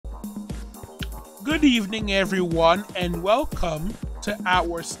Good evening, everyone, and welcome to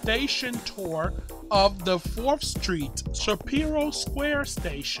our station tour of the 4th Street Shapiro Square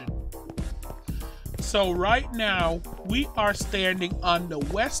station. So right now, we are standing on the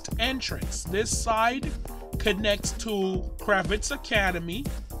west entrance. This side connects to Kravitz Academy,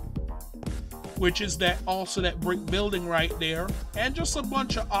 which is that brick building right there, and just a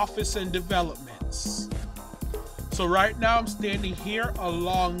bunch of office and developments. So right now I'm standing here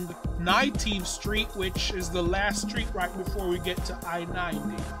along 19th Street, which is the last street right before we get to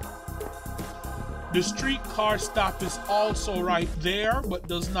I-90. The streetcar stop is also right there, but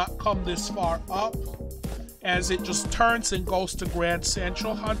does not come this far up, as it just turns and goes to Grand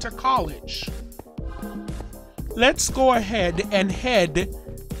Central Hunter College. Let's go ahead and head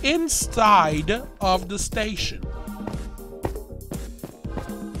inside of the station.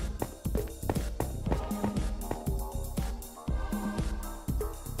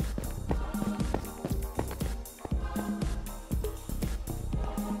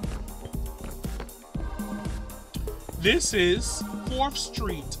 This is 4th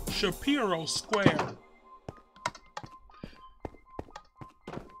Street, Shapiro Square.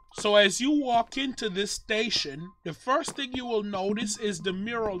 So as you walk into this station, the first thing you will notice is the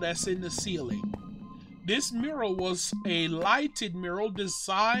mural that's in the ceiling. This mural was a lighted mural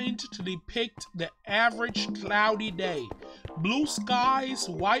designed to depict the average cloudy day. Blue skies,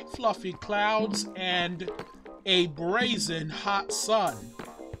 white fluffy clouds, and a brazen hot sun.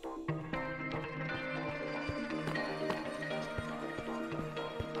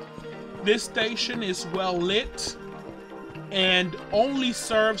 This station is well lit and only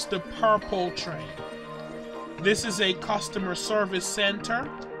serves the purple train. This is a customer service center.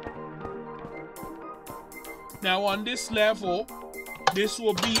 Now on this level, this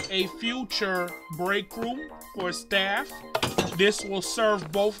will be a future break room for staff. This will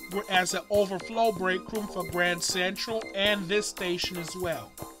serve both as an overflow break room for Grand Central and this station as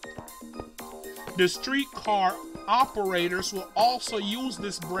well. The streetcar operators will also use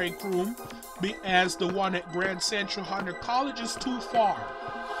this break room as the one at Grand Central Hunter College is too far.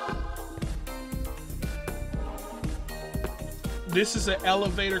 This is an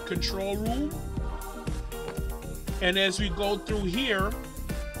elevator control room. And as we go through here,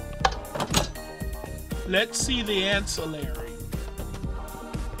 let's see the ancillary.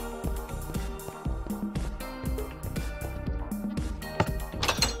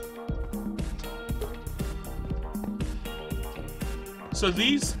 So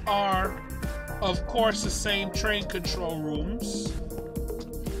these are, of course, the same train control rooms.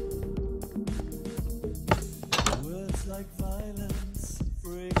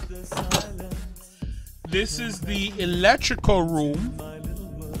 This is the electrical room.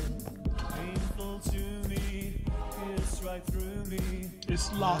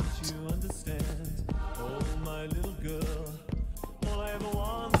 It's locked.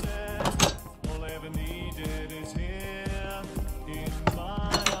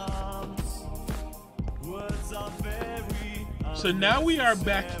 So now we are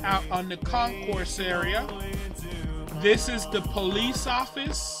back out on the concourse area. This is the police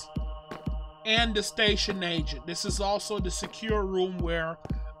office and the station agent. This is also the secure room where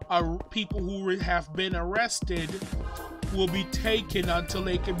people who have been arrested will be taken until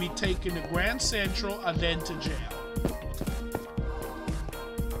they can be taken to Grand Central and then to jail.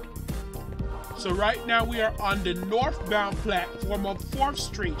 So right now we are on the northbound platform of 4th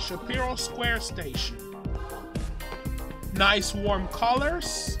Street, Shapiro Square Station. Nice warm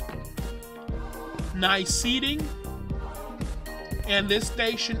colors, nice seating, and this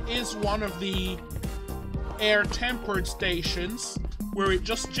station is one of the air-tempered stations where it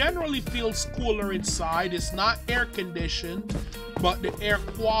just generally feels cooler inside. It's not air-conditioned, but the air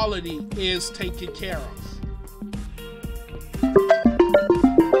quality is taken care of.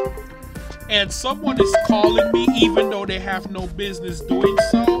 And someone is calling me even though they have no business doing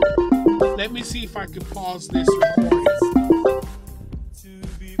so. Let me see if I can pause this recording.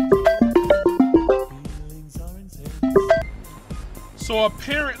 So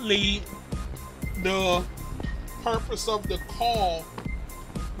apparently the purpose of the call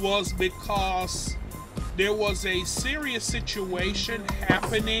was because there was a serious situation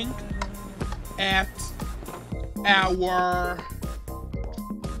happening at our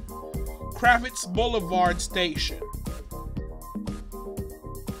Kravitz Boulevard station.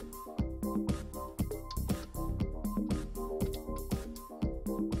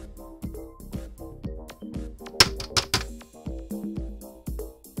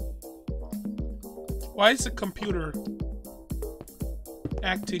 Why is the computer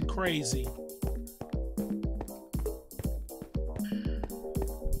acting crazy?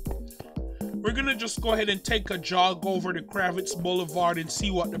 we're gonna just go ahead and take a jog over to Kravitz Boulevard and see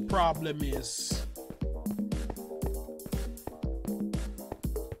what the problem is.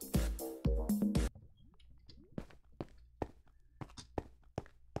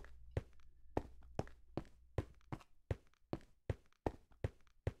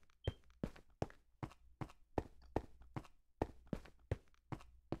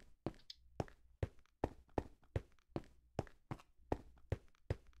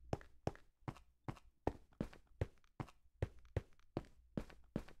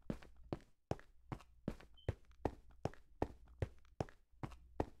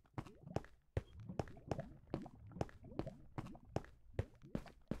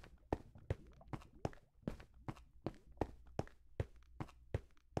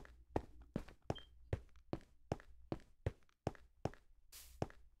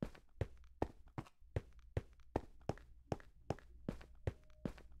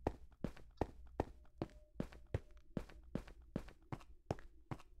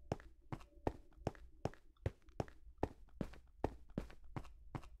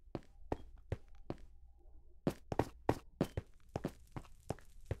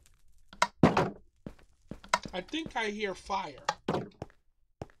 I think I hear fire.